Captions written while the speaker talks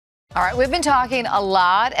All right, we've been talking a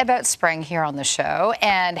lot about spring here on the show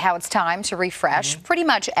and how it's time to refresh pretty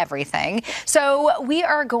much everything. So we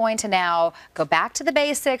are going to now go back to the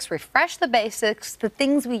basics, refresh the basics, the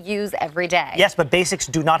things we use every day. Yes, but basics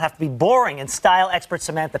do not have to be boring. And style expert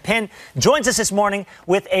Samantha Pynn joins us this morning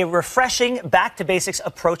with a refreshing back to basics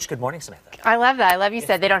approach. Good morning, Samantha. I love that. I love you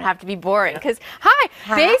said they don't have to be boring because, hi,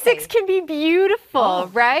 basics can be beautiful,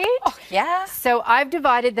 right? Oh, yeah. So I've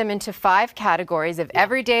divided them into 5 categories of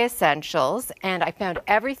everyday essentials, and I found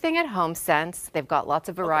everything at HomeSense. They've got lots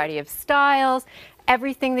of variety of styles,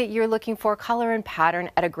 everything that you're looking for, color and pattern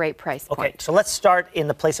at a great price point. Okay, so let's start in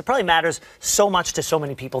the place that probably matters so much to so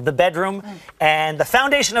many people, the bedroom, and the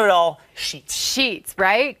foundation of it all, sheets. Sheets,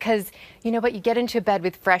 right? Because you know what, you get into bed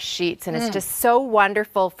with fresh sheets, and it's just so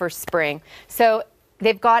wonderful for spring. So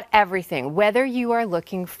they've got everything, whether you are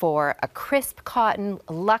looking for a crisp cotton,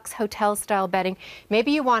 luxe hotel style bedding,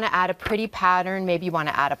 maybe you want to add a pretty pattern, maybe you want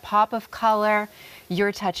to add a pop of color.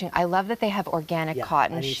 You're touching. I love that they have organic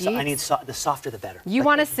cotton sheets. I need the softer the better. You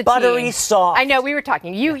want a sateen. Buttery soft. I know, we were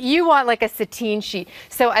talking. You want like a sateen sheet.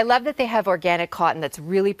 So I love that they have organic cotton that's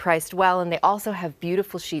really priced well, and they also have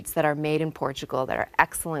beautiful sheets that are made in Portugal that are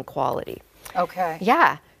excellent quality. Okay.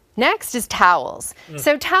 Yeah. Next is towels.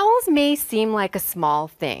 So towels may seem like a small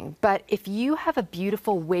thing, but if you have a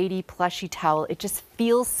beautiful, weighty, plushy towel, it just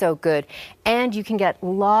feels so good. And you can get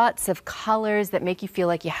lots of colors that make you feel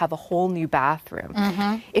like you have a whole new bathroom.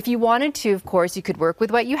 If you wanted to, of course, you could work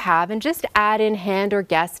with what you have and just add in hand or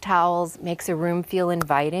guest towels, makes a room feel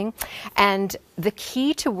inviting. And the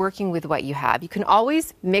key to working with what you have, you can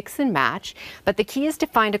always mix and match, but the key is to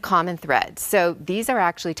find a common thread. So these are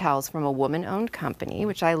actually towels from a woman-owned company,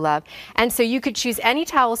 which I love. And so you could choose any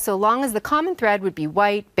towel so long as the common thread would be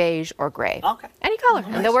white, beige, or gray. Okay. Any color,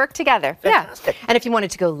 and they'll work together. Fantastic. Yeah. And if you wanted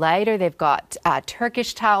to go lighter, they've got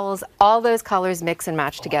Turkish towels. All those colors mix and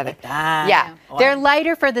match together. Like that. Yeah. They're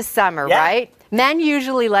lighter for the summer, right? Men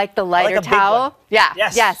usually like the lighter like a big towel. one. Yeah.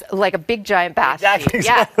 Yes. Yes. Like a big giant bath sheet.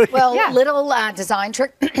 Exactly. Yeah. Well, little design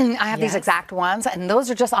trick. I have these exact ones, and those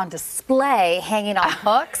are just on display, hanging on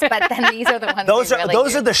hooks. But then these are the ones.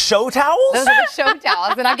 Those are the show towels? Those are the show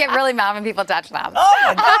towels, and I get really mad when people touch them. Oh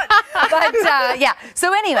my God! But yeah.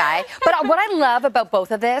 So anyway, but what I love about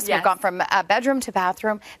both of this, we've gone from bedroom to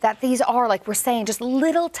bathroom. That these are, like we're saying, just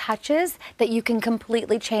little touches that you can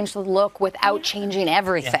completely change the look without changing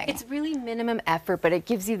everything. It's really minimum effort, but it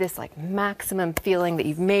gives you this like maximum feeling that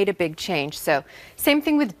you've made a big change. So same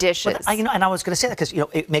thing with dishes. But and I was going to say that because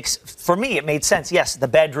it makes, for me, it made sense. Yes, the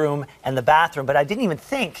bedroom and the bathroom, but I didn't even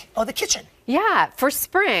think, the kitchen. Yeah, for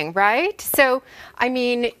spring, right? So, I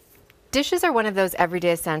mean, dishes are one of those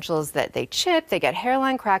everyday essentials that they chip, they get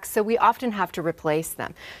hairline cracks, so we often have to replace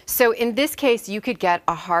them. So in this case, you could get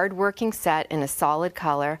a hard-working set in a solid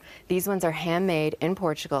color. These ones are handmade in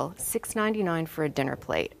Portugal, $6.99 for a dinner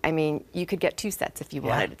plate. I mean, you could get 2 sets if you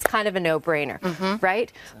wanted. It's kind of a no-brainer,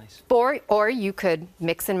 right? Nice. Or you could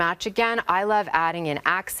mix and match again. I love adding in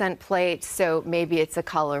accent plates, so maybe it's a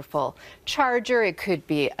colorful charger, it could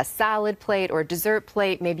be a salad plate or a dessert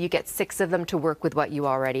plate. Maybe you get 6 of them to work with what you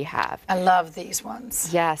already have. I love these ones.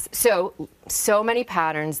 Yes, so many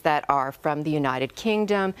patterns that are from the United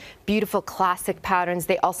Kingdom, beautiful classic patterns.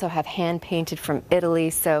 They also have hand painted from Italy,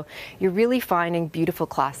 so you're really finding beautiful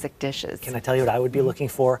classic dishes. Can I tell you what I would be looking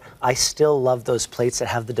for? I still love those plates that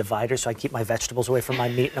have the divider so I keep my vegetables away from my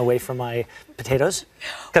meat and away from my potatoes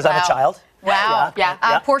because I'm a child. Wow.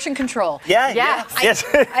 Yeah. Portion control. Yes.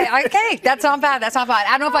 Okay, that's not bad. That's not bad.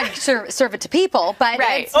 I don't know if I serve it to people, but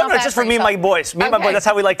it's not no, it's just for me and my boys. Me and my boys, that's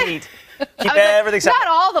how we like to eat. Keep everything separate. Not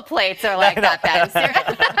all the plates are like that, Ben.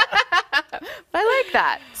 But I like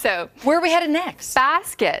that. So where are we headed next?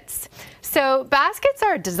 Baskets. So baskets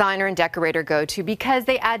are a designer and decorator go-to because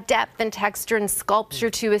they add depth and texture and sculpture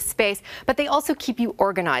to a space, but they also keep you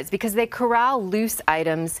organized because they corral loose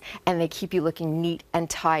items and they keep you looking neat and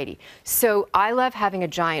tidy. So I love having a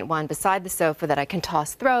giant one beside the sofa that I can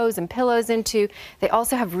toss throws and pillows into. They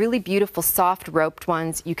also have really beautiful soft roped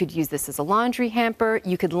ones. You could use this as a laundry hamper,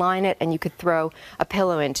 you could line it, and you could throw a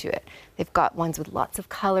pillow into it. They've got ones with lots of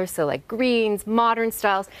colors, so like greens, modern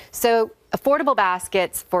styles. So affordable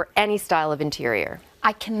baskets for any style of interior.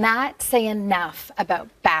 I cannot say enough about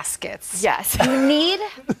baskets. Yes. You need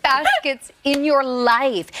baskets in your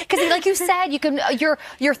life. Because like you said, you can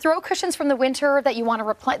your throw cushions from the winter that you want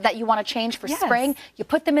to change for spring, you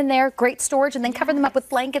put them in there, great storage, and then cover them up with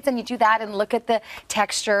blankets, and you do that and look at the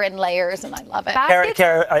texture and layers, and I love it.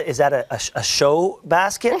 Kara, is that a show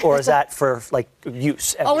basket or is that for like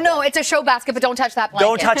use? Oh no, it's a show basket, but don't touch that blanket.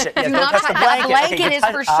 Don't touch it. Yeah, Do don't not touch the blanket. The blanket is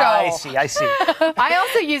for show. I see. I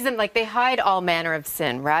also use them, like they hide all manner of stuffs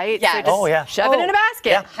in, right? Yeah. So just Oh, yeah. shove it in a basket.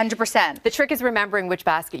 Yeah. 100%. The trick is remembering which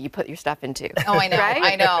basket you put your stuff into. Oh, I know. Right?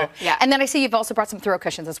 I know. Yeah. And then I see you've also brought some throw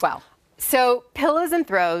cushions as well. So pillows and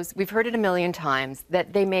throws, we've heard it a million times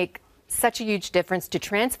that they make such a huge difference to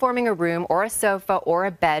transforming a room or a sofa or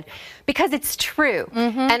a bed, because it's true.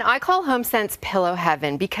 And I call HomeSense pillow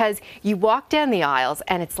heaven, because you walk down the aisles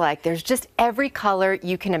and it's like there's just every color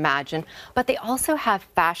you can imagine, but they also have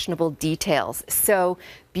fashionable details. So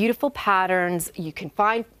beautiful patterns, you can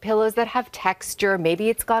find pillows that have texture, maybe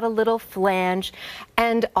it's got a little flange,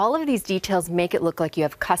 and all of these details make it look like you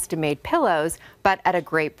have custom-made pillows, but at a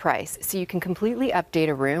great price. So you can completely update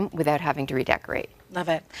a room without having to redecorate. Love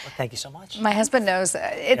it. Well, thank you so much. My husband knows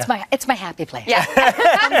it's my happy place. Yeah.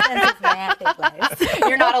 HomeSense is my happy place.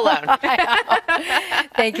 You're not alone.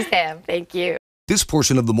 Thank you, Sam. Thank you. This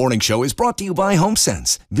portion of the morning show is brought to you by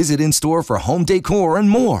HomeSense. Visit in-store for home decor and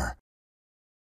more.